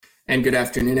And good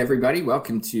afternoon, everybody.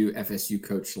 Welcome to FSU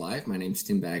Coach Live. My name's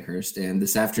Tim Baghurst, and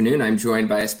this afternoon I'm joined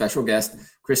by a special guest,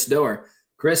 Chris Doerr.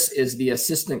 Chris is the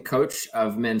assistant coach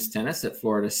of men's tennis at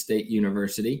Florida State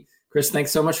University. Chris,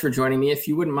 thanks so much for joining me. If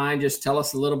you wouldn't mind, just tell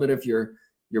us a little bit of your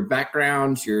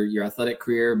background, your athletic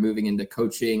career, moving into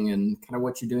coaching, and kind of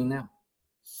what you're doing now.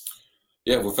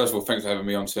 Yeah, well, first of all, thanks for having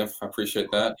me on, Tim. I appreciate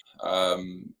that.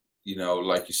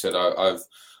 Like you said,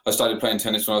 I started playing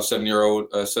tennis when I was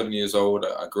 7 years old.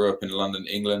 I grew up in London,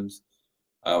 England,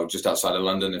 just outside of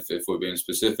London, if we're being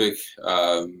specific.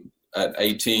 At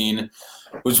 18,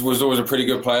 was always a pretty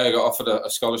good player. I got offered a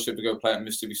scholarship to go play at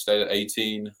Mississippi State at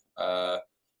 18.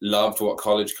 Loved what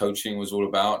college coaching was all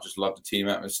about. Just loved the team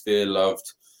atmosphere.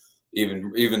 Loved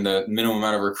even the minimum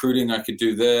amount of recruiting I could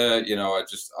do there.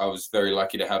 I was very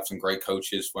lucky to have some great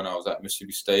coaches when I was at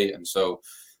Mississippi State, and so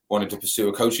wanted to pursue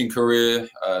a coaching career.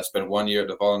 Spent 1 year at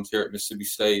the volunteer at Mississippi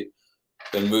State,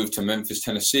 then moved to Memphis,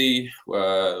 Tennessee.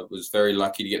 Was very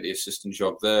lucky to get the assistant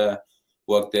job there.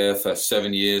 Worked there for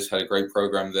 7 years, had a great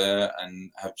program there,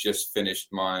 and have just finished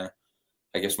my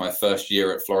first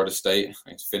year at Florida State.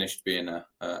 It's finished being a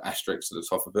asterisk at the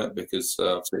top of it because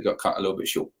it got cut a little bit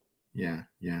short. Yeah.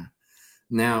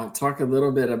 Now, talk a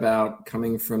little bit about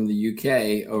coming from the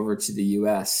UK over to the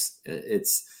US.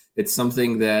 It's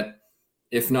something that,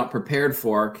 if not prepared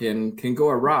for, can go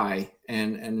awry.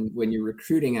 And when you're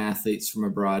recruiting athletes from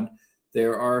abroad,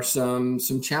 there are some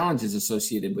challenges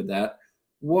associated with that.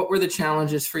 What were the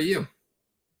challenges for you?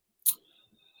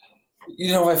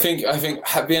 I think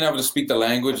being able to speak the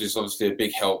language is obviously a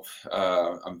big help.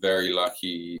 I'm very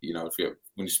lucky. When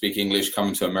you speak English,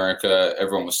 coming to America,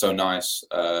 everyone was so nice.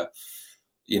 I'd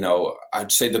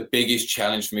say the biggest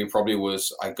challenge for me probably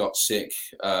was I got sick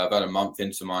about a month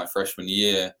into my freshman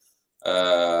year.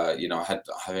 I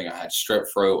think I had strep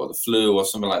throat or the flu or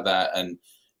something like that, and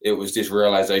it was this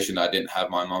realization that I didn't have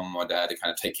my mom and my dad to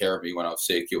kind of take care of me when I was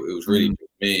sick. It was really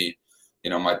me.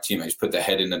 My teammates put their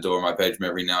head in the door of my bedroom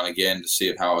every now and again to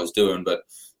see how I was doing, but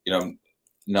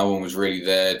no one was really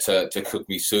there to cook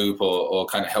me soup or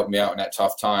kind of help me out in that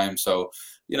tough time. So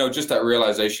just that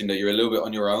realization that you're a little bit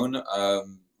on your own.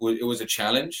 It was a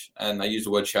challenge, and I use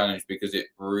the word challenge because it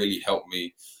really helped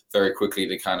me very quickly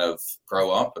to kind of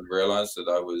grow up and realize that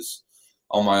I was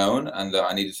on my own and that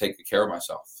I needed to take good care of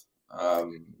myself.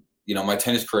 My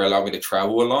tennis career allowed me to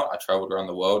travel a lot. I traveled around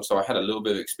the world, so I had a little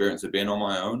bit of experience of being on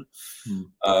my own.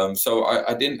 So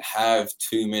I didn't have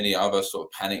too many other sort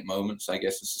of panic moments, I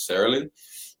guess, necessarily.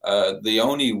 The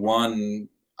only one,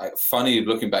 funny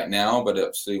looking back now, but it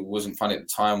absolutely wasn't funny at the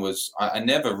time, was I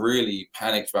never really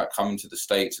panicked about coming to the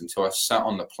States until I sat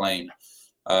on the plane.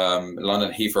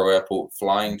 London Heathrow Airport,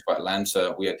 flying to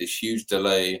Atlanta. We had this huge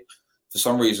delay. For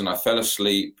some reason, I fell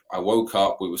asleep. I woke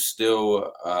up. We were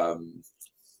still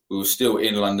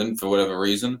in London for whatever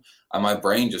reason, and my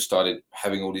brain just started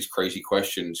having all these crazy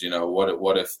questions.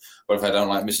 What if I don't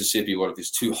like Mississippi? What if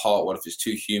it's too hot? What if it's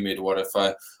too humid? What if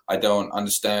I don't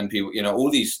understand people? All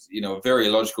these very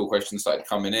illogical questions started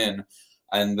coming in,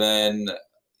 and then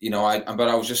but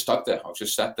I was just stuck there. I was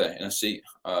just sat there in a seat,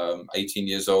 18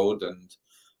 years old, and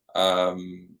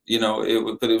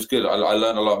but it was good. I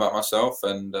learned a lot about myself,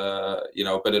 and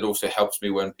but it also helps me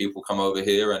when people come over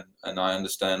here and I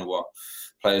understand what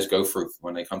players go through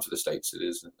when they come to the States. It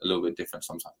is a little bit different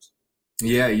sometimes.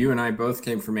 Yeah, you and I both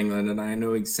came from England, and I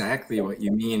know exactly what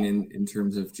you mean in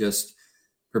terms of just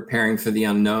preparing for the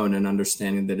unknown and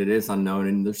understanding that it is unknown,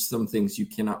 and there's some things you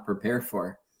cannot prepare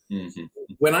for. Mm-hmm.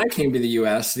 When I came to the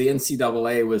U.S., the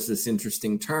NCAA was this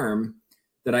interesting term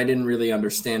that I didn't really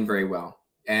understand very well.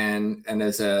 And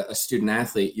as a student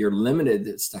athlete, you're limited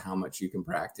as to how much you can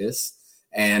practice.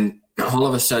 And all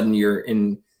of a sudden you're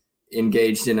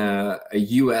engaged in a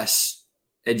U.S.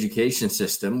 education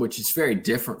system, which is very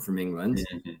different from England.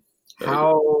 Mm-hmm.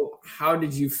 How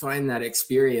did you find that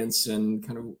experience, and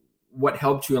kind of what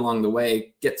helped you along the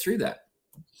way get through that?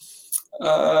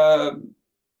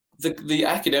 The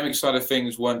academic side of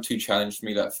things weren't too challenged for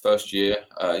me that first year.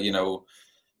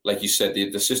 Like you said,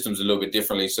 the system's a little bit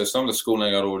differently. So some of the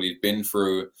schooling I'd already been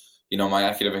through, my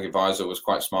academic advisor was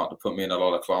quite smart to put me in a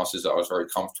lot of classes that I was very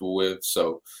comfortable with.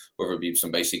 So whether it be some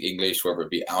basic English, whether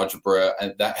it be algebra,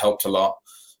 and that helped a lot,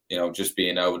 just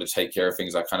being able to take care of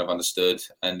things I kind of understood.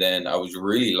 And then I was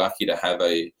really lucky to have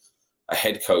a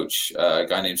head coach, a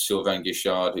guy named Sylvain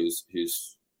Guichard,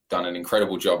 who's done an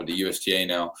incredible job at the USTA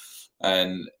now.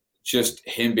 And just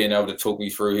him being able to talk me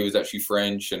through, he was actually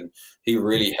French, and he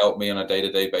really helped me on a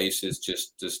day-to-day basis,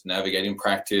 just navigating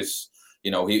practice.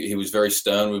 He was very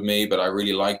stern with me, but I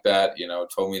really liked that,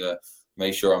 told me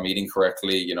make sure I'm eating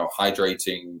correctly, you know,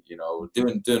 hydrating, you know,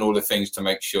 doing all the things to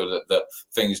make sure that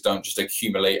things don't just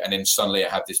accumulate and then suddenly I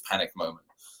have this panic moment.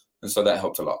 And so that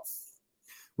helped a lot.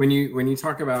 When you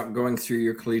talk about going through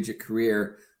your collegiate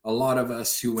career, a lot of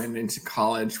us who went into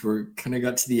college were kind of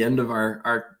got to the end of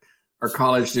our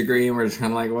college degree and we're just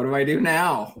kind of like, what do I do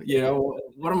now? You know,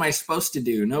 what am I supposed to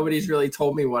do? Nobody's really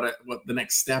told me what the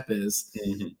next step is.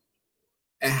 Mm-hmm.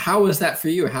 And how was that for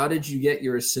you? How did you get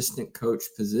your assistant coach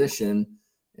position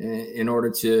in order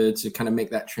to kind of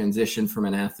make that transition from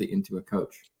an athlete into a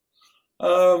coach?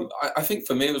 I think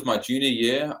for me, it was my junior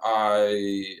year.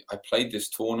 I played this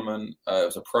tournament. It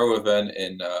was a pro event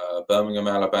in Birmingham,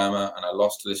 Alabama, and I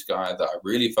lost to this guy that I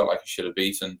really felt like I should have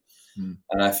beaten.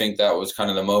 And I think that was kind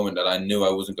of the moment that I knew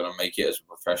I wasn't going to make it as a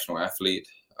professional athlete.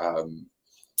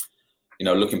 You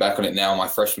know, looking back on it now, my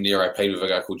freshman year, I played with a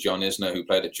guy called John Isner who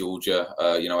played at Georgia.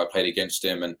 You know, I played against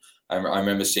him, and I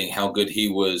remember seeing how good he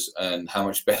was and how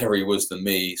much better he was than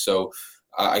me. So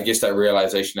I guess that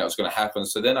realization that was going to happen.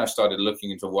 So then I started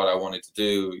looking into what I wanted to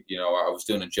do. You know, I was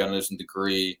doing a journalism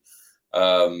degree.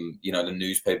 You know, the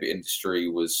newspaper industry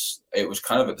was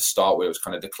kind of at the start where it was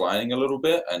kind of declining a little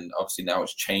bit, and obviously now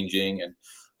it's changing.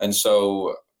 And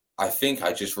so I think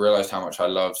I just realized how much I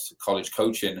loved college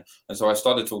coaching. And so I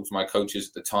started talking to my coaches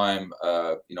at the time.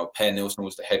 You know, Per Nielsen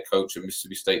was the head coach at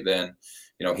Mississippi State then.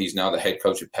 You know, he's now the head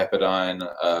coach at Pepperdine.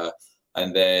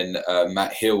 And then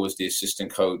Matt Hill was the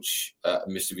assistant coach at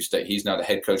Mississippi State. He's now the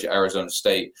head coach at Arizona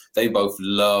State. They both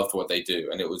loved what they do,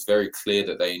 and it was very clear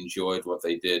that they enjoyed what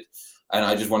they did. And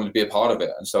I just wanted to be a part of it.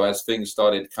 And so as things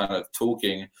started kind of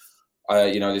talking,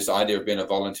 you know, this idea of being a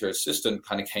volunteer assistant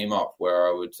kind of came up, where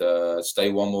I would stay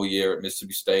one more year at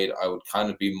Mississippi State. I would kind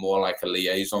of be more like a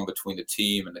liaison between the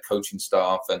team and the coaching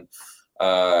staff. And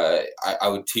I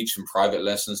would teach some private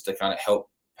lessons to kind of help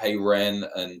pay rent.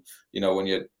 And, you know, when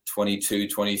you're 22,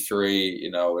 23,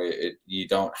 you know, you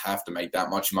don't have to make that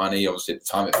much money. Obviously at the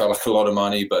time it felt like a lot of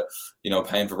money, but, you know,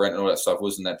 paying for rent and all that stuff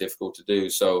wasn't that difficult to do.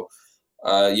 So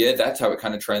yeah, that's how it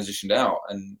kind of transitioned out.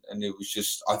 And it was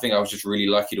just, I think I was just really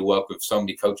lucky to work with so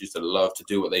many coaches that love to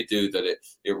do what they do, that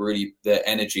it really, their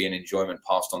energy and enjoyment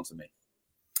passed on to me.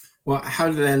 Well,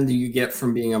 how then do you get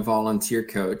from being a volunteer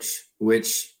coach,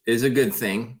 which is a good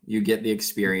thing, you get the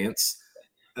experience,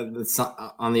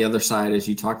 on the other side, as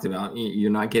you talked about,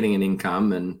 you're not getting an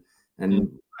income, and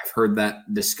I've heard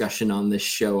that discussion on this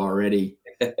show already.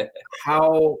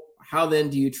 How then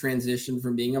do you transition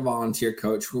from being a volunteer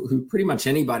coach, who pretty much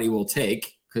anybody will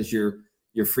take because you're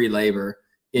free labor,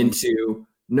 into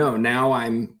now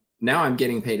I'm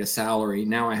getting paid a salary,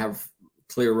 now I have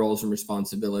clear roles and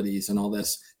responsibilities and all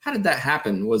this? How did that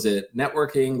happen? Was it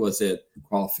networking? Was it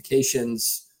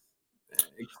qualifications?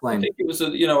 Explain. I think it was,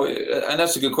 you know, and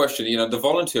that's a good question. You know, the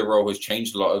volunteer role has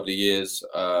changed a lot over the years.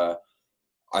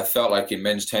 I felt like in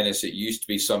men's tennis, it used to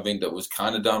be something that was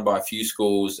kind of done by a few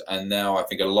schools. And now I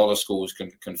think a lot of schools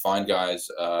can find guys.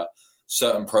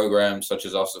 Certain programs, such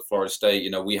as us at Florida State, you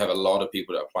know, we have a lot of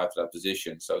people that apply for that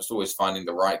position. So it's always finding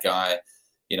the right guy,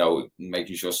 you know,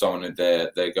 making sure someone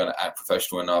that they're going to act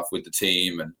professional enough with the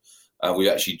team. And we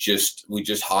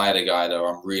just hired a guy that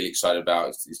I'm really excited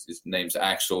about. His name's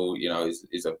Axel. You know,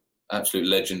 he's an absolute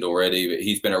legend already, but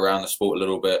he's been around the sport a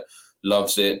little bit,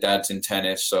 loves it. Dad's in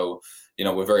tennis. So, you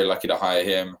know, we're very lucky to hire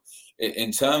him.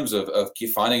 In terms of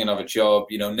finding another job,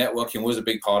 you know, networking was a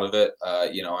big part of it.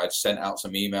 You know, I'd sent out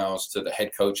some emails to the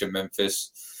head coach in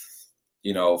Memphis,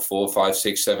 you know, 4, 5,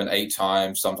 6, 7, 8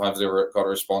 times. Sometimes I got a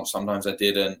response, sometimes I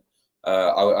didn't.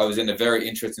 I was in a very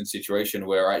interesting situation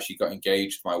where I actually got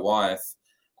engaged to my wife,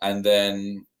 and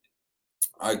then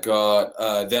I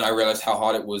realized how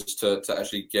hard it was to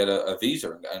actually get a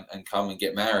visa and come and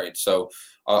get married. So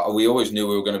we always knew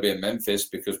we were going to be in Memphis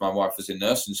because my wife was in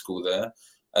nursing school there.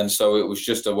 And so it was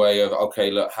just a way of, okay,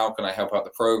 look, how can I help out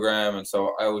the program? And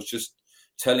so I was just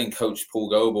telling Coach Paul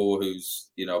Goebel, who's,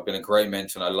 you know, been a great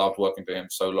mentor, and I loved working for him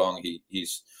so long.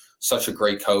 He's such a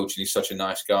great coach, and he's such a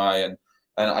nice guy. And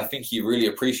I think he really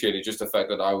appreciated just the fact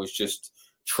that I was just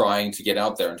trying to get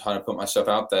out there and trying to put myself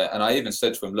out there. And I even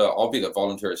said to him, look, I'll be the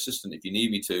volunteer assistant if you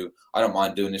need me to. I don't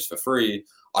mind doing this for free.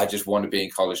 I just want to be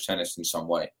in college tennis in some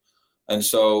way. And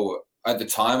so at the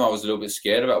time I was a little bit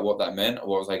scared about what that meant, or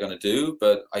what was I going to do?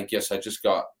 But I guess I just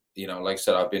got, you know, like I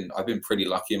said, I've been pretty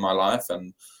lucky in my life.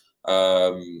 And,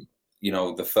 you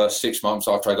know, the first 6 months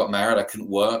after I got married, I couldn't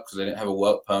work because I didn't have a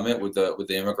work permit with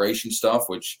the immigration stuff,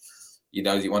 which, you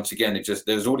know, once again,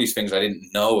 there's all these things I didn't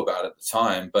know about at the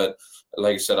time. But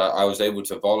like I said, I was able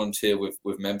to volunteer with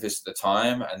Memphis at the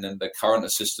time. And then the current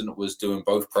assistant was doing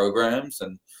both programs.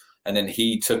 And then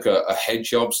he took a head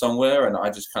job somewhere, and I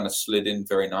just kind of slid in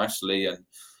very nicely. And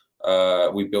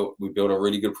we built a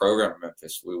really good program in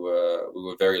Memphis. We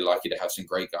were very lucky to have some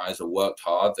great guys that worked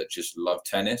hard, that just loved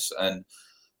tennis, and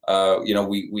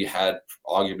we had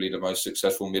arguably the most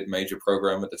successful mid-major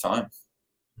program at the time.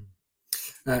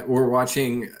 We're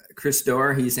watching Chris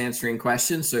Dorr. He's answering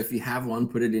questions. So if you have one,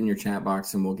 put it in your chat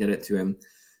box and we'll get it to him.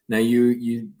 Now,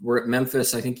 you were at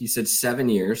Memphis, I think you said 7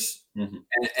 years. Mm-hmm.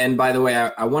 And by the way,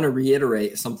 I want to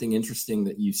reiterate something interesting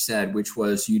that you said, which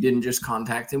was you didn't just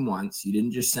contact him once. You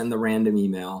didn't just send the random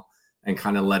email and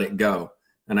kind of let it go.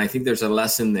 And I think there's a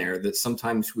lesson there that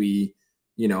sometimes we,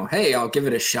 hey, I'll give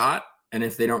it a shot. And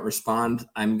if they don't respond,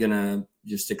 I'm going to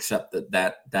just accept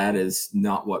that is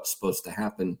not what's supposed to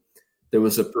happen. There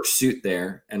was a pursuit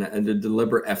there and a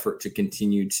deliberate effort to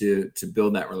continue to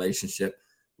build that relationship.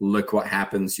 Look what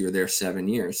happens. You're there 7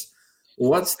 years.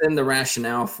 What's then the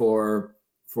rationale for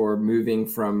moving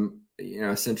from,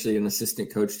 essentially an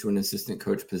assistant coach to an assistant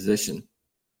coach position?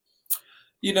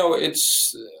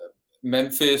 It's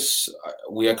Memphis.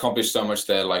 We accomplished so much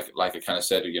there. Like I kind of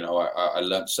said, I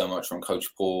learned so much from Coach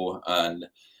Paul, and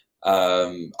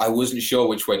I wasn't sure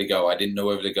which way to go. I didn't know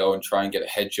whether to go and try and get a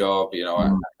head job. I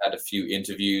had a few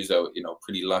interviews. I was,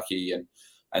 pretty lucky,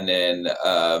 and then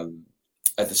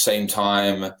at the same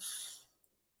time,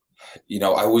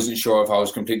 I wasn't sure if I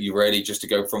was completely ready just to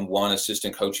go from one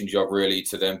assistant coaching job really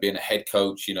to then being a head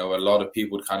coach. A lot of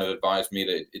people kind of advised me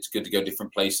that it's good to go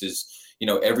different places.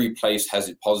 Every place has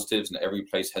its positives and every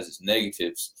place has its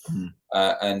negatives.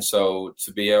 Mm-hmm. And so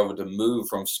to be able to move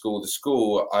from school to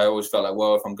school, I always felt like,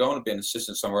 well, if I'm going to be an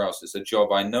assistant somewhere else, it's a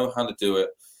job. I know how to do it.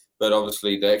 But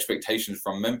obviously the expectations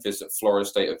from Memphis at Florida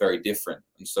State are very different.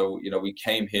 And so, we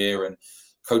came here and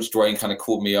Coach Dwayne kind of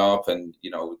called me up, and,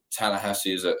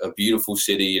 Tallahassee is a beautiful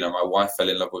city. My wife fell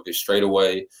in love with it straight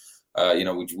away.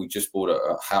 We just bought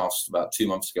a house about 2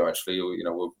 months ago, actually.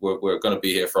 We're going to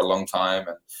be here for a long time.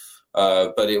 And,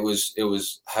 but it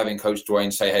was having Coach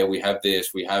Dwayne say, hey, we have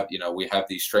this, we have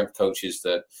these strength coaches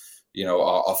that,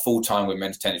 are full-time with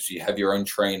men's tennis. You have your own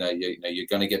trainer, you're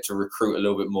going to get to recruit a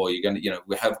little bit more. You're going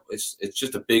to, it's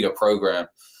just a bigger program.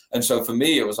 And so for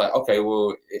me, it was like, okay,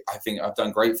 well, I think I've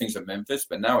done great things at Memphis,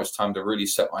 but now it's time to really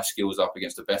set my skills up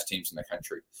against the best teams in the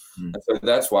country. Mm. And so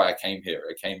that's why I came here.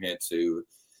 I came here to,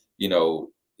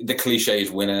 the cliche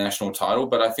is win a national title,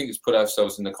 but I think it's put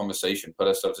ourselves in the conversation, put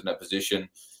ourselves in that position.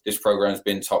 This program's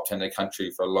been top 10 in the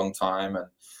country for a long time.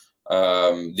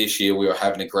 And this year we were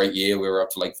having a great year. We were up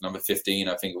to like number 15.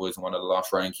 I think it was one of the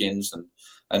last rankings.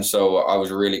 And so I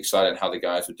was really excited how the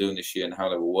guys were doing this year and how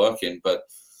they were working. But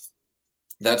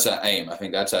that's our aim. I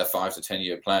think that's our 5 to 10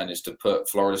 year plan, is to put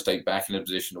Florida State back in a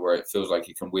position where it feels like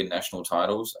you can win national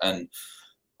titles. And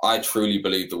I truly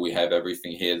believe that we have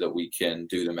everything here that we can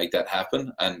do to make that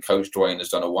happen. And Coach Dwayne has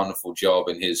done a wonderful job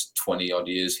in his 20 odd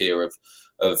years here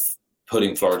of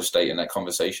putting Florida State in that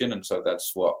conversation. And so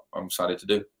that's what I'm excited to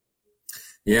do.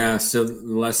 Yeah. So the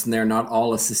lesson there, not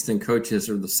all assistant coaches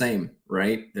are the same,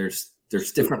 right? There's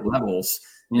different levels.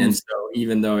 Mm. And so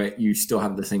even though you still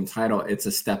have the same title, it's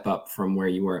a step up from where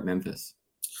you were at Memphis.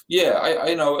 Yeah.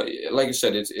 I know, like I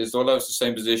said, it's although it's the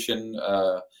same position,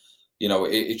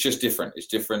 it's just different. It's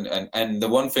different. And the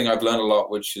one thing I've learned a lot,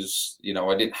 which is,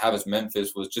 I didn't have as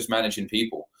Memphis, was just managing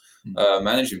people. Mm.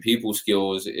 Managing people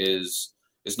skills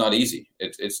it's not easy.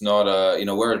 It's not,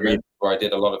 where I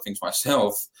did a lot of things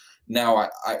myself. Now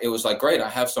it was like, great, I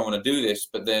have someone to do this.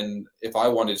 But then if I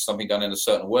wanted something done in a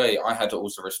certain way, I had to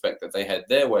also respect that they had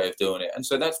their way of doing it. And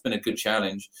so that's been a good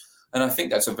challenge. And I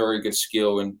think that's a very good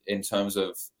skill in terms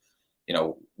of,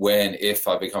 if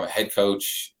I become a head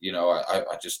coach,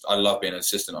 I love being an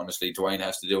assistant. Honestly, Dwayne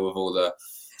has to deal with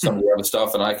some of the other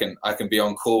stuff, and I can be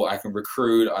on call, I can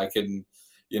recruit, I can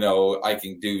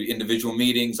do individual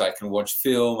meetings, I can watch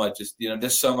film. I just,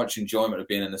 there's so much enjoyment of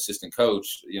being an assistant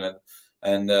coach,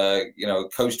 and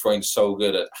Coach Dwayne's so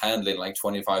good at handling like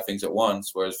 25 things at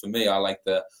once. Whereas for me, I like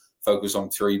to focus on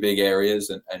 3 big areas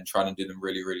and trying to do them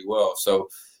really, really well. So,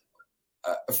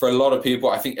 for a lot of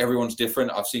people, I think everyone's different.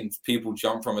 I've seen people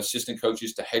jump from assistant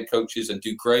coaches to head coaches and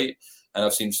do great. And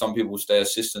I've seen some people stay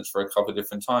assistants for a couple of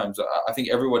different times. I think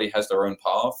everybody has their own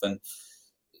path. And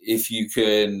if you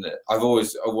can,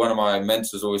 one of my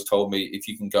mentors always told me, if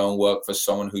you can go and work for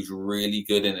someone who's really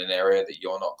good in an area that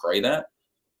you're not great at,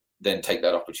 then take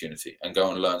that opportunity and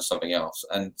go and learn something else.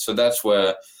 And so that's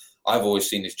where I've always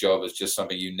seen this job as just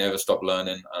something you never stop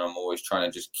learning. And I'm always trying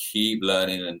to just keep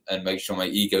learning and make sure my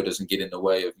ego doesn't get in the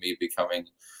way of me becoming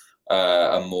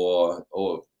a more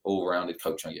all-rounded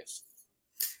coach, I guess.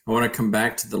 I want to come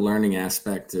back to the learning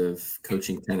aspect of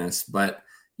coaching tennis, but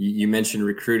you mentioned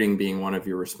recruiting being one of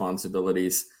your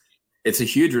responsibilities. It's a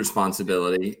huge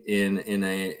responsibility in an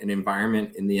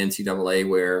environment in the NCAA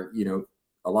where,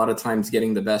 a lot of times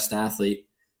getting the best athlete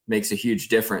makes a huge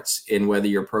difference in whether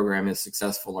your program is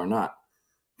successful or not.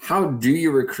 How do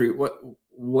you recruit?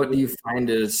 What do you find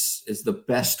is the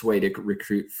best way to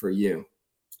recruit for you?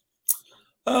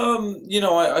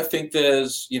 I think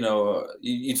there's,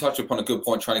 you touch upon a good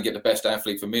point, trying to get the best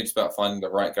athlete. For me, it's about finding the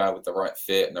right guy with the right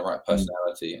fit and the right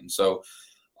personality. And so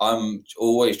I'm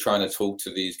always trying to talk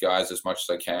to these guys as much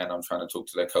as I can. I'm trying to talk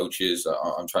to their coaches.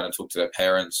 I'm trying to talk to their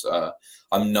parents.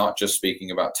 I'm not just speaking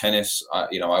about tennis. I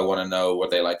want to know what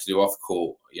they like to do off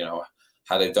court,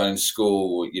 how they've done in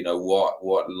school,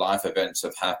 what life events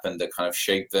have happened that kind of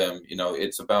shape them.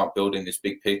 It's about building this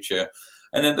big picture.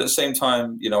 And then at the same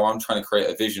time, I'm trying to create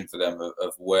a vision for them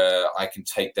of where I can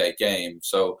take their game.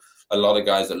 So a lot of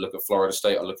guys that look at Florida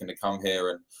State are looking to come here,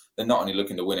 and they're not only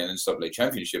looking to win an NCAA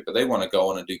championship, but they want to go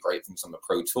on and do great things on the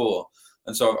pro tour.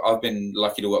 And so I've been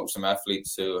lucky to work with some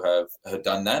athletes who have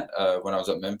done that when I was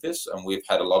at Memphis. And we've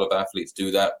had a lot of athletes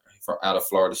do that out of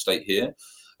Florida State here.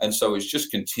 And so it's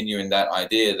just continuing that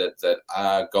idea that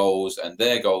our goals and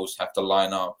their goals have to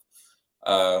line up.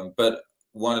 But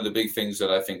one of the big things that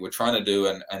I think we're trying to do,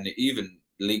 and it even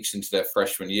leaks into their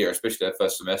freshman year, especially their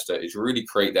first semester, is really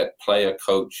create that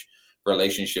player-coach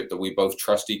relationship that we both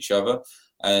trust each other.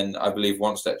 And I believe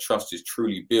once that trust is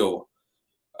truly built,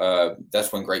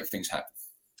 that's when great things happen.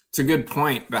 It's a good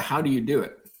point, but how do you do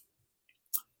it?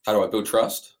 How do I build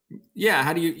trust? Yeah,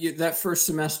 how do you that first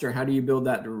semester, how do you build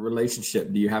that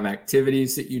relationship? Do you have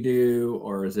activities that you do,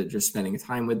 or is it just spending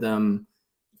time with them?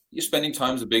 You're spending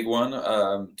time is a big one.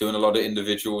 Doing a lot of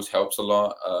individuals helps a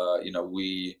lot.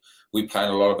 We plan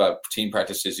a lot of our team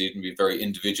practices even be very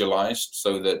individualized,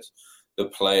 so that the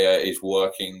player is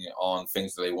working on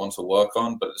things that they want to work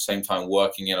on, but at the same time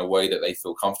working in a way that they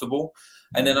feel comfortable.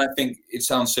 And then I think it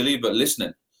sounds silly, but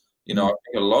listening. I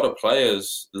think a lot of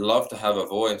players love to have a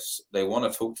voice. They want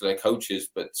to talk to their coaches,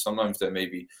 but sometimes they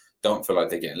maybe don't feel like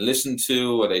they're getting listened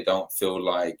to, or they don't feel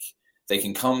like they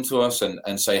can come to us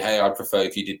and say, hey, I'd prefer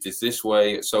if you did this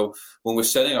way. So when we're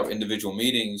setting up individual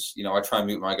meetings, I try and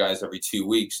meet my guys every 2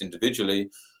 weeks individually.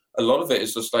 A lot of it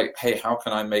is just like, hey, how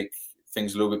can I make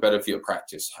things a little bit better for your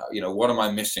practice? What am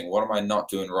I missing? What am I not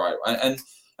doing right? And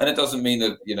it doesn't mean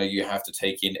that, you have to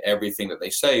take in everything that they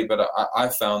say, but I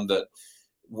found that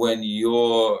when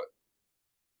you're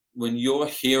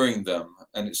hearing them,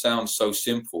 and it sounds so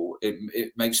simple,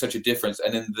 it makes such a difference.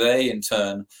 And then they, in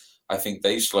turn, I think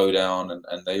they slow down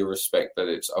and they respect that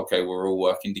it's okay, we're all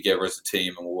working together as a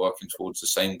team and we're working towards the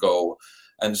same goal.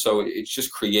 And so it's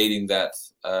just creating that,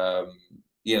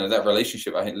 that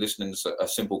relationship. I think listening is a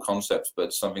simple concept,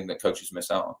 but something that coaches miss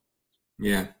out on.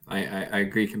 Yeah, I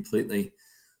agree completely.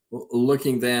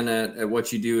 Looking then at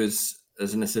what you do as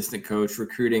an assistant coach,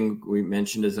 recruiting, we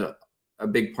mentioned, is a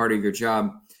big part of your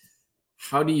job.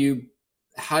 How do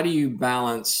you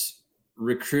balance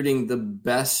recruiting the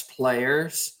best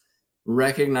players,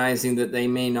 recognizing that they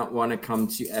may not want to come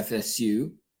to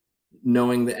FSU,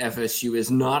 knowing that FSU is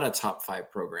not a top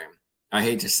 5 program? I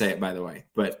hate to say it, by the way,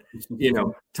 but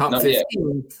top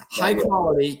 15, high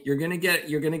quality. You're gonna get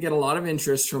a lot of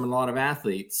interest from a lot of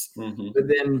athletes, but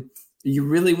then you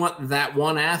really want that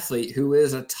one athlete who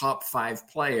is a top 5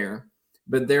 player,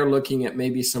 but they're looking at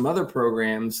maybe some other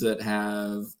programs that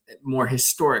have more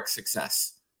historic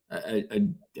success. I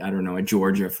don't know, a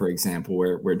Georgia, for example,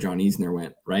 where John Isner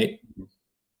went, right?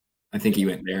 I think he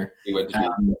went there. He went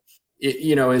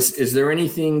is there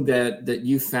anything that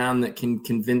you found that can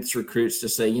convince recruits to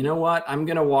say, you know what, I'm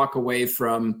going to walk away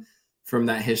from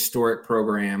that historic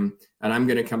program and I'm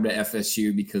going to come to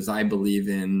FSU because I believe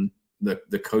in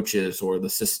the coaches or the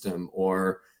system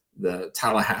or the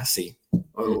Tallahassee?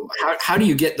 How do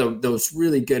you get those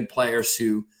really good players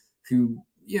who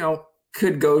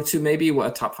could go to maybe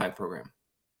a top 5 program?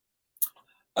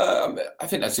 I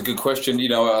think that's a good question.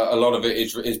 A lot of it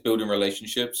is building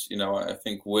relationships. I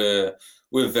think we're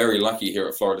very lucky here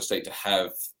at Florida State to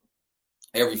have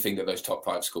everything that those top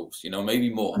 5 schools, maybe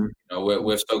more.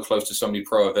 We're so close to so many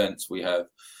pro events. We have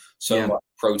so much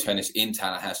pro tennis in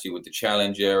Tallahassee with the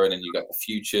Challenger, and then you got the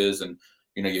Futures, and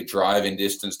your driving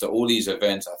distance to all these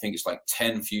events. I think it's like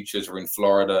 10 Futures are in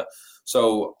Florida.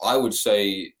 So I would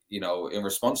say, in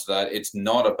response to that, it's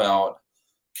not about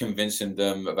convincing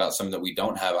them about something that we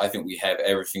don't have. I think we have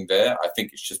everything there. I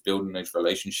think it's just building those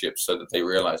relationships so that they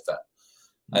realize that.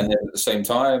 And then at the same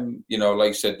time, like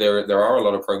I said, there are a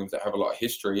lot of programs that have a lot of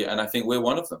history, and I think we're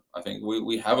one of them. I think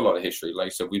we have a lot of history. Like I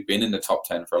said, we've been in the top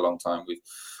 10 for a long time.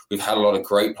 We've had a lot of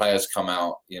great players come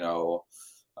out.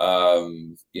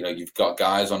 You've got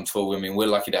guys on tour. I mean, we're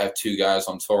lucky to have 2 guys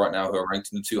on tour right now who are ranked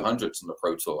in the 200s on the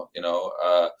pro tour.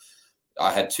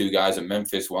 I had two guys at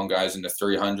Memphis, one guy's in the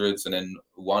 300s, and then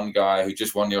one guy who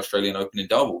just won the Australian Open in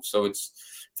doubles. So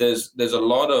there's a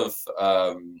lot of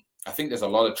I think there's a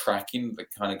lot of tracking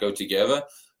that kind of go together.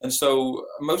 And so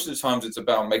most of the times it's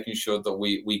about making sure that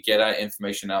we get our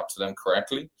information out to them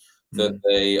correctly, that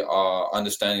they are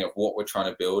understanding of what we're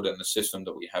trying to build and the system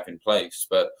that we have in place.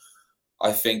 But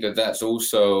I think that's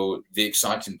also the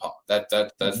exciting part. That's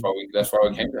why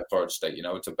we came to Florida State.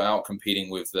 It's about competing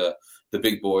with the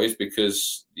big boys,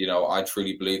 because I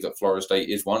truly believe that Florida State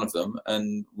is one of them,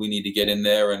 and we need to get in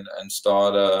there and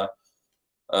start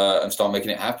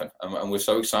making it happen. And we're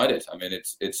so excited. I mean,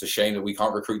 it's a shame that we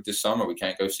can't recruit this summer. We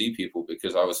can't go see people,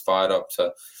 because I was fired up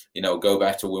to go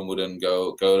back to Wimbledon,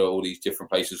 go to all these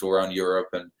different places all around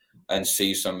Europe and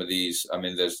see some of these. I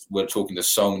mean, we're talking to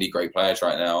so many great players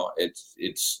right now. It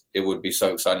would be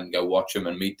so exciting to go watch them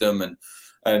and meet them and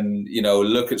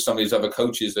look at some of these other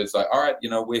coaches. That's like, all right,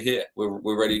 we're here,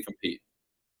 we're ready to compete.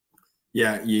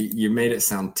 Yeah, you made it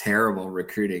sound terrible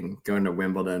recruiting, going to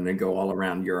Wimbledon and go all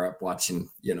around Europe watching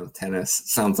tennis.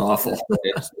 Sounds awful.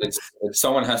 it's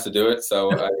someone has to do it,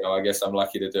 so I guess I'm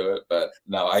lucky to do it. But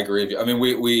no, I agree with you. I mean,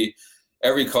 we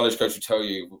every college coach will tell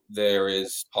you there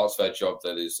is parts of our job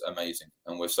that is amazing,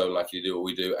 and we're so lucky to do what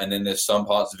we do. And then there's some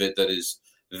parts of it that is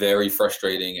very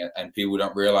frustrating, and people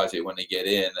don't realize it when they get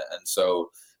in. And so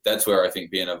that's where I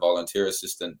think being a volunteer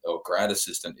assistant or grad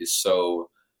assistant is so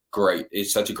great.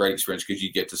 It's such a great experience, because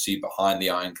you get to see behind the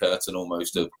iron curtain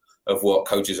almost of what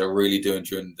coaches are really doing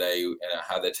during the day, and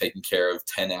how they're taking care of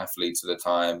 10 athletes at a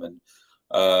time. And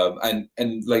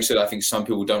like I said, I think some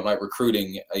people don't like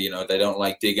recruiting. They don't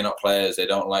like digging up players. They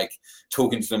don't like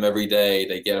talking to them every day.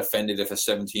 They get offended if a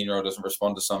 17-year-old doesn't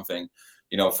respond to something.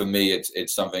 For me,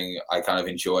 it's something I kind of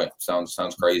enjoy.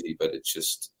 Sounds crazy, but it's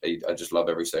just, I just love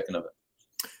every second of it.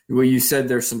 Well, you said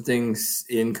there's some things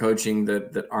in coaching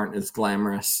that aren't as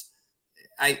glamorous.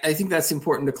 I think that's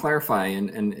important to clarify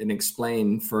and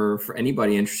explain for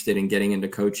anybody interested in getting into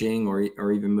coaching or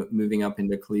even moving up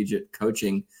into collegiate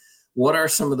coaching. What are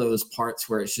some of those parts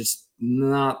where it's just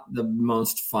not the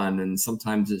most fun, and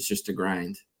sometimes it's just a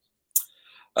grind?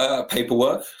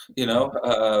 Paperwork,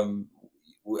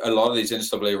 a lot of these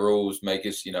NCAA rules make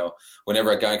us,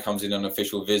 whenever a guy comes in on an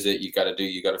official visit, you got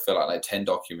to fill out like 10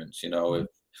 documents, If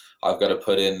I've got to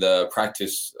put in the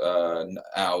practice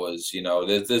hours,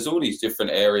 there's all these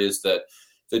different areas that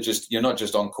just, you're not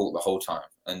just on court the whole time.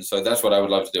 And so that's what I would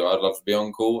love to do. I'd love to be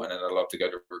on court, and then I'd love to go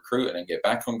to recruit and then get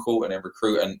back on court and then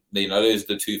recruit. And, those are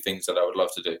the two things that I would love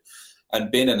to do.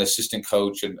 And being an assistant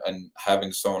coach and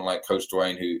having someone like Coach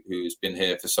Dwayne, who's been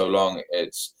here for so long,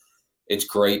 it's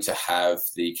great to have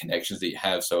the connections that you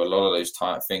have. So a lot of those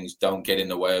type things don't get in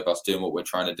the way of us doing what we're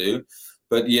trying to do.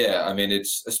 But yeah, I mean,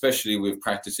 it's especially with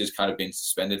practices kind of being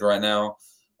suspended right now.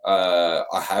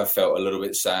 I have felt a little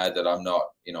bit sad that I'm not,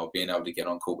 being able to get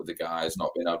on court with the guys,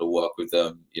 not being able to work with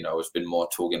them. It's been more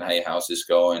talking, hey, how's this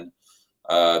going?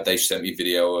 They've sent me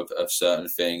video of certain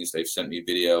things. They've sent me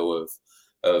video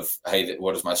of hey,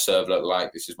 what does my serve look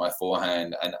like? This is my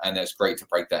forehand. And it's great to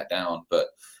break that down. But,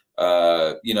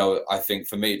 I think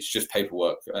for me, it's just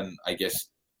paperwork. And I guess,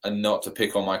 and not to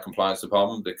pick on my compliance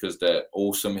department, because they're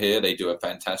awesome here. They do a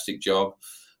fantastic job.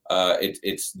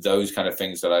 It's those kind of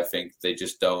things that I think they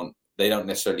don't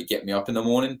necessarily get me up in the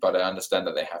morning, but I understand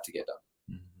that they have to get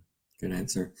done. Good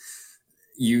answer.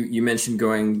 You mentioned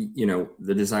going,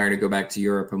 the desire to go back to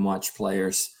Europe and watch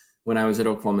players. When I was at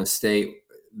Oklahoma State,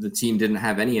 the team didn't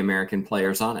have any American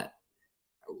players on it.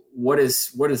 What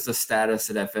is the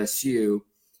status at FSU?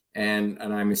 And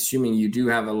I'm assuming you do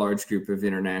have a large group of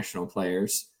international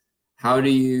players. How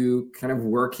do you kind of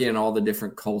work in all the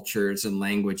different cultures and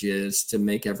languages to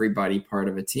make everybody part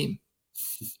of a team?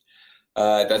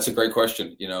 That's a great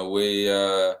question. We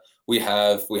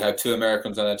have 2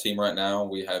 Americans on our team right now.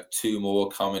 We have 2 more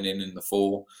coming in the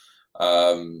fall.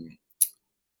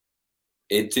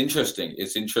 It's interesting.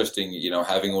 It's interesting,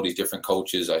 having all these different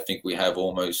cultures. I think we have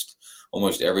almost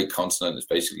every continent is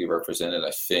basically represented.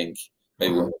 I think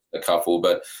maybe a couple,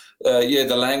 but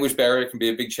the language barrier can be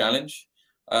a big challenge.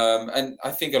 And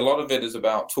I think a lot of it is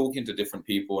about talking to different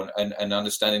people and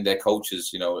understanding their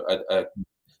cultures.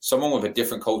 Someone with a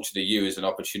different culture to you is an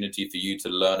opportunity for you to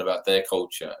learn about their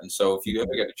culture. And so if you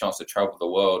ever get a chance to travel the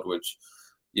world, which,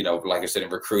 like I said, in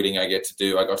recruiting, I got to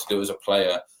do as a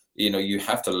player, you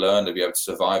have to learn to be able to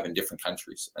survive in different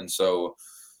countries. And so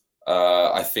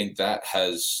I think that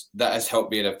has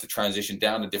helped me able to transition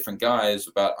down to different guys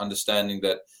about understanding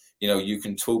that, you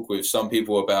can talk with some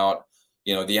people about,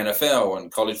 the NFL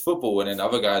and college football, and then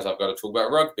other guys I've got to talk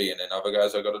about rugby, and then other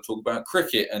guys I've got to talk about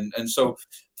cricket. And so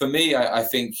for me, I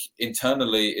think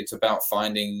internally it's about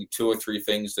finding 2 or 3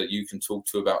 things that you can talk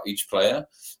to about each player.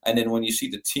 And then when you see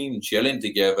the team gelling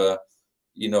together,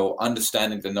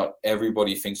 understanding that not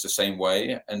everybody thinks the same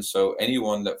way. And so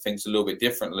anyone that thinks a little bit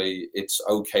differently, it's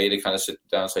okay to kind of sit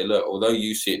down and say, look, although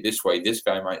you see it this way, this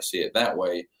guy might see it that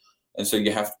way. And so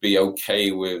you have to be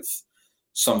okay with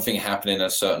something happening a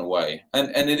certain way.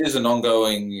 And it is an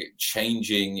ongoing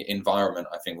changing environment,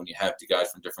 I think, when you have the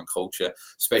guys from different culture,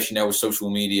 especially now with social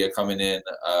media coming in.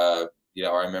 I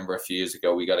remember a few years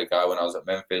ago, we got a guy when I was at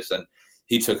Memphis, and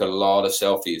he took a lot of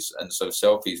selfies. And so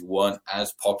selfies weren't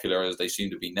as popular as they seem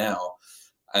to be now.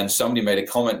 And somebody made a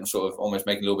comment and sort of almost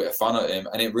making a little bit of fun of him.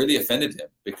 And it really offended him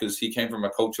because he came from a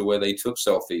culture where they took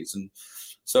selfies. And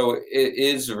so it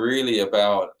is really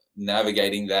about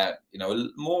navigating that,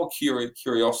 more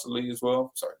curiously as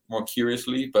well. More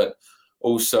curiously, but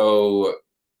also,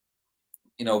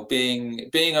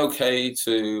 being okay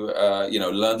to,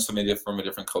 learn something from a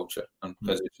different culture and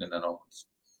position that onwards.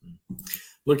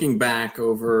 Looking back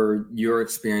over your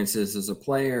experiences as a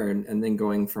player and then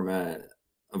going from a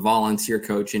volunteer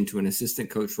coach into an assistant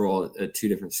coach role at 2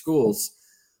 different schools,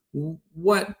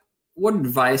 what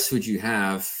advice would you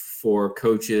have for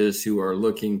coaches who are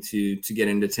looking to get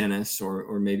into tennis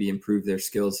or maybe improve their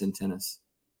skills in tennis?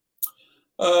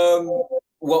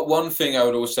 One thing I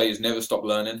would always say is never stop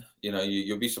learning.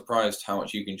 You'll be surprised how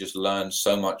much you can just learn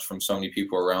so much from so many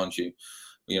people around you.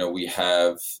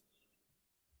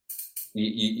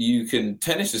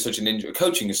 Tennis is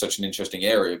coaching is such an interesting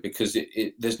area because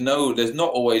there's not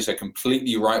always a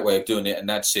completely right way of doing it, and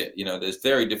that's it. There's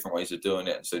very different ways of doing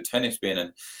it. And so tennis being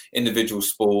an individual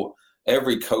sport,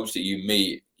 every coach that you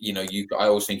meet, I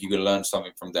always think you can learn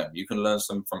something from them. You can learn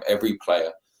something from every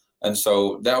player. And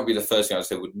so that would be the first thing I'd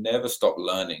say, would never stop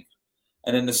learning.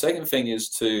 And then the second thing is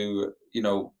to,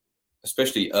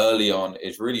 especially early on,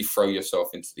 is really throw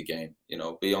yourself into the game.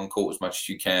 Be on court as much as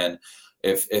you can.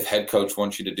 If head coach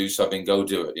wants you to do something, go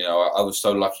do it. I was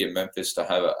so lucky in Memphis to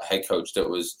have a head coach that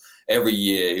was every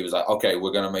year, he was like, okay,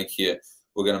 we're going to make you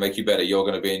better. You're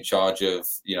going to be in charge of,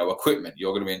 equipment.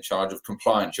 You're going to be in charge of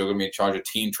compliance. You're going to be in charge of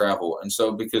team travel. And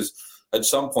so, because at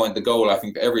some point, the goal, I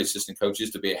think, for every assistant coach is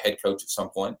to be a head coach at some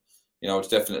point. It's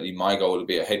definitely my goal to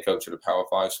be a head coach at a Power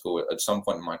 5 school at some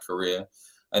point in my career.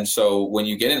 And so when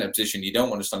you get in that position, you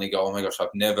don't want to suddenly go, oh my gosh, I've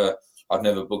never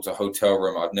booked a hotel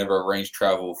room. I've never arranged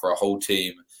travel for a whole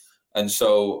team. And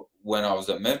so when I was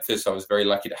at Memphis, I was very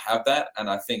lucky to have that. And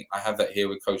I think I have that here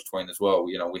with Coach Twain as well.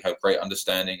 We have great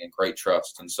understanding and great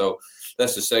trust. And so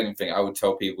that's the second thing I would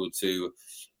tell people to,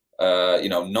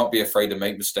 not be afraid to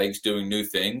make mistakes doing new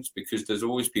things, because there's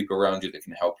always people around you that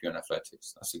can help you in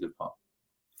athletics. That's a good part.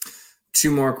 2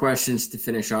 more questions to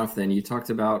finish off then. You talked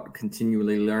about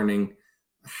continually learning.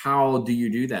 How do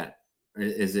you do that?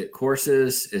 Is it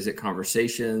courses? Is it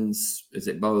conversations? Is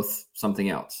it both? Something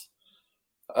else?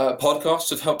 Podcasts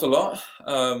have helped a lot.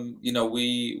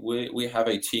 We have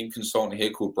a team consultant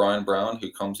here called Brian Brown,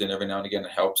 who comes in every now and again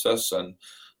and helps us. And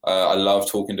I love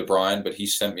talking to Brian, but he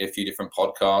sent me a few different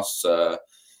podcasts.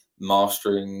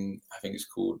 Mastering, I think it's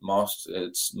called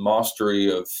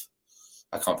Mastery of,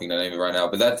 I can't think of the name of it right now,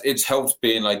 but it's helped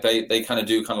being like, they kind of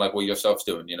do kind of like what yourself's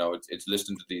doing. It's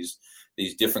listening to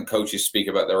these different coaches speak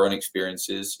about their own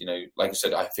experiences. Like I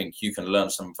said, I think you can learn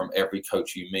something from every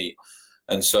coach you meet.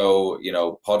 And so,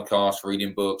 podcasts,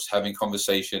 reading books, having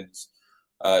conversations,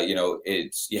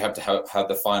 you have to have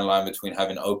the fine line between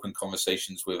having open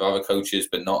conversations with other coaches,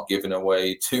 but not giving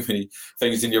away too many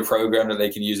things in your program that they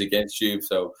can use against you.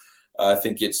 So I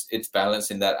think it's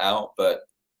balancing that out. But,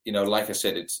 like I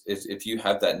said, it's if you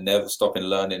have that never stopping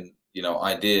learning,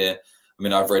 idea. I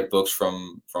mean, I've read books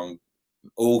from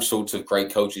all sorts of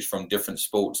great coaches from different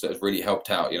sports that have really helped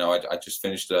out. I just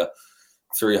finished a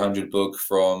 300 book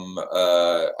from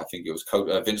I think it was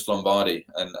Vince Lombardi,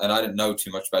 and I didn't know too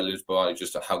much about Vince Lombardi,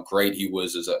 just how great he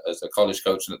was as a college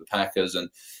coach and at the Packers, and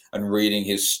reading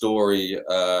his story,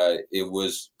 it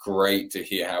was great to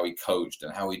hear how he coached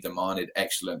and how he demanded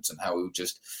excellence and how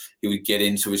he would get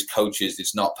into his coaches.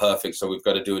 It's not perfect, so we've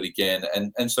got to do it again.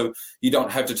 And so you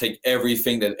don't have to take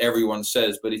everything that everyone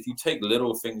says, but if you take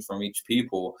little things from each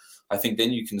people, I think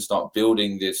then you can start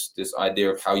building this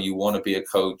idea of how you want to be a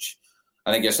coach.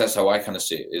 And I guess that's how I kind of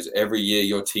see it, is every year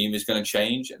your team is going to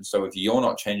change. And so if you're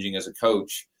not changing as a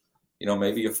coach,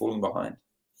 maybe you're falling behind.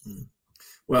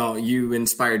 Well, you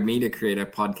inspired me to create a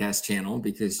podcast channel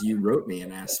because you wrote me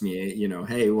and asked me,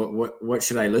 hey, what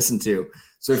should I listen to?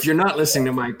 So if you're not listening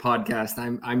to my podcast,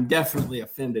 I'm definitely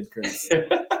offended, Chris.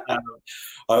 I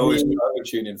always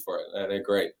tune in for it. They're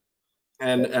great.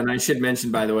 And I should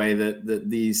mention, by the way, that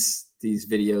these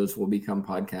videos will become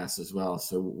podcasts as well.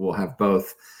 So we'll have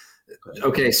both.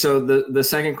 Okay. So the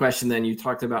second question, then, you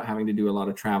talked about having to do a lot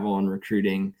of travel and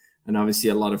recruiting, and obviously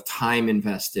a lot of time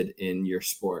invested in your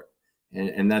sport.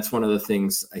 And that's one of the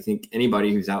things I think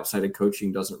anybody who's outside of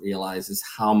coaching doesn't realize is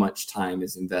how much time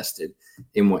is invested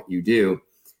in what you do.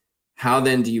 How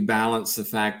then do you balance the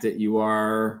fact that you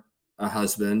are a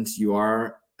husband, you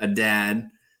are a dad,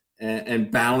 and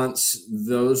balance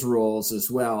those roles as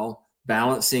well,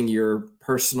 balancing your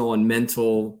personal and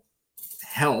mental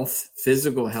health,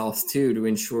 physical health too, to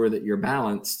ensure that you're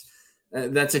balanced?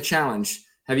 That's a challenge.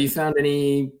 Have you found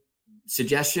any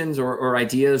suggestions or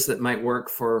ideas that might work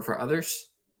for others?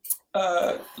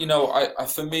 For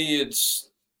me,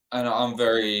 it's, and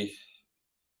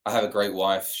I have a great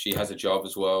wife. She has a job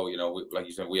as well. Like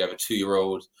you said, we have a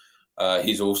 2-year-old.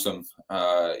 He's awesome.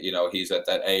 He's at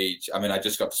that age. I mean, I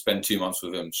just got to spend 2 months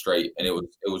with him straight, and it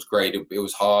was great. It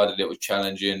was hard and it was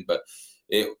challenging, but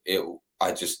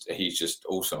he's just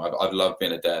awesome. I've loved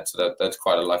being a dad, so that's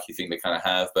quite a lucky thing to kind of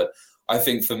have. But I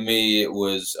think for me, it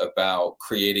was about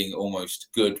creating almost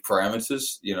good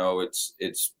parameters.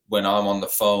 It's when I'm on the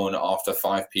phone after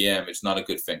 5 p.m., it's not a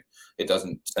good thing. It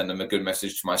doesn't send them a good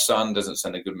message to my son, doesn't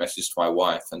send a good message to my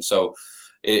wife. And so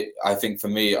I think for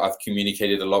me, I've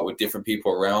communicated a lot with different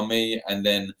people around me. And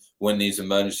then when these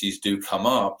emergencies do come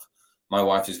up, my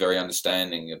wife is very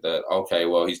understanding that, okay,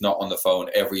 well, he's not on the phone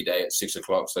every day at 6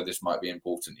 o'clock, so this might be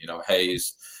important.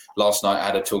 Last night I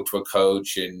had to talk to a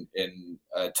coach in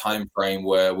a time frame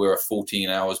where we're 14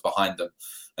 hours behind them.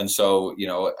 And so,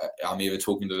 I'm either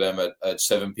talking to them at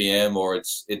 7 p.m. or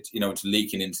it's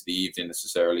leaking into the evening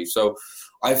necessarily. So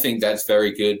I think that's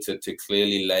very good to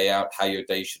clearly lay out how your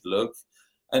day should look.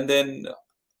 And then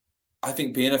I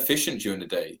think being efficient during the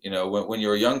day, when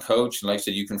you're a young coach, and like I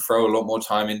said, you can throw a lot more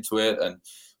time into it. And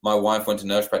my wife went to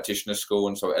nurse practitioner school,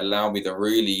 and so it allowed me to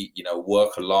really,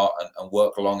 work a lot and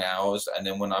work long hours. And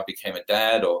then when I became a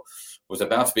dad or was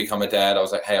about to become a dad, I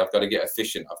was like, hey, I've got to get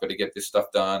efficient. I've got to get this stuff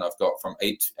done. I've got from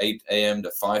 8 a.m.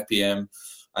 to 5 p.m.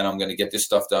 and I'm going to get this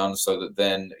stuff done so that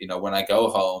then, when I go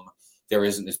home, there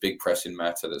isn't this big pressing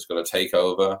matter that's got to take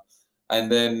over.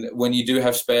 And then when you do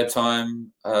have spare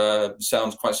time,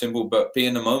 sounds quite simple, but be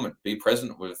in the moment, be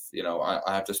present with, I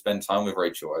have to spend time with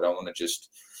Rachel. I don't want to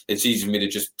it's easy for me to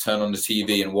just turn on the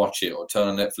TV and watch it, or turn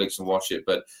on Netflix and watch it,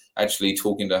 but actually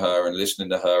talking to her and listening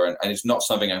to her. And it's not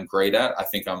something I'm great at. I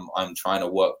think I'm trying to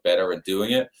work better at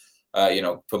doing it.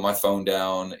 Put my phone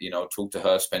down, talk to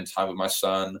her, spend time with my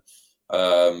son.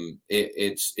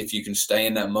 It's if you can stay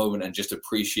in that moment and just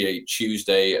appreciate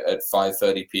Tuesday at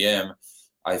 5:30 p.m.,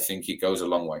 I think it goes a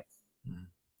long way.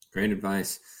 Great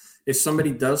advice. If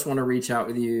somebody does want to reach out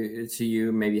to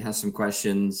you, maybe has some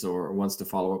questions or wants to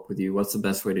follow up with you, what's the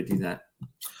best way to do that?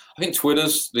 I think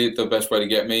Twitter's the best way to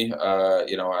get me.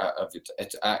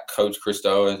 It's at Coach Chris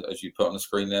Do, as you put on the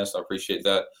screen there. So I appreciate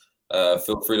that.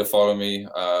 Feel free to follow me.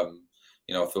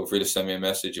 Feel free to send me a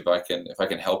message if I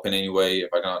can help in any way.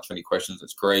 If I can answer any questions,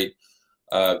 that's great.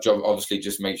 Obviously,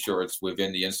 just make sure it's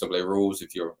within the NCAA rules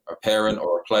if you're a parent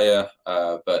or a player.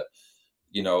 But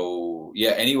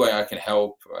any way I can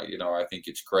help, I think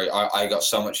it's great. I got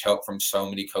so much help from so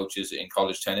many coaches in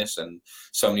college tennis, and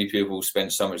so many people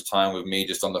spend so much time with me,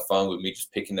 just on the phone with me,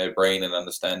 just picking their brain and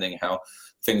understanding how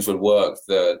things would work,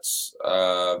 that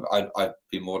I'd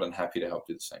be more than happy to help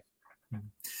do the same.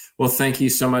 Well, thank you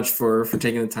so much for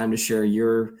taking the time to share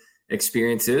your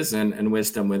experiences and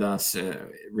wisdom with us. It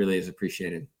really is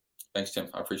appreciated. Thanks, Tim.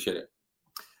 I appreciate it.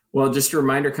 Well, just a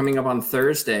reminder, coming up on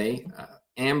Thursday,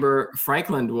 Amber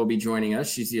Franklin will be joining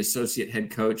us. She's the associate head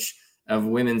coach of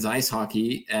women's ice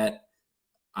hockey at,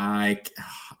 I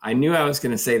knew I was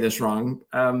going to say this wrong,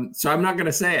 so I'm not going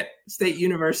to say it, State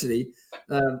University.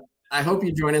 I hope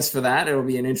you join us for that. It'll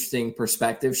be an interesting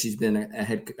perspective. She's been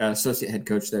associate head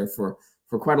coach there for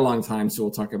quite a long time, so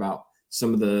we'll talk about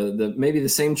some of the maybe the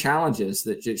same challenges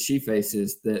that she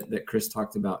faces that Chris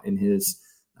talked about in his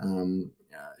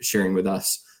sharing with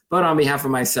us. But on behalf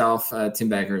of myself, Tim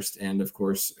Baghurst, and of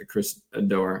course, Chris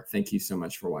Adore, thank you so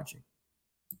much for watching.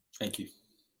 Thank you.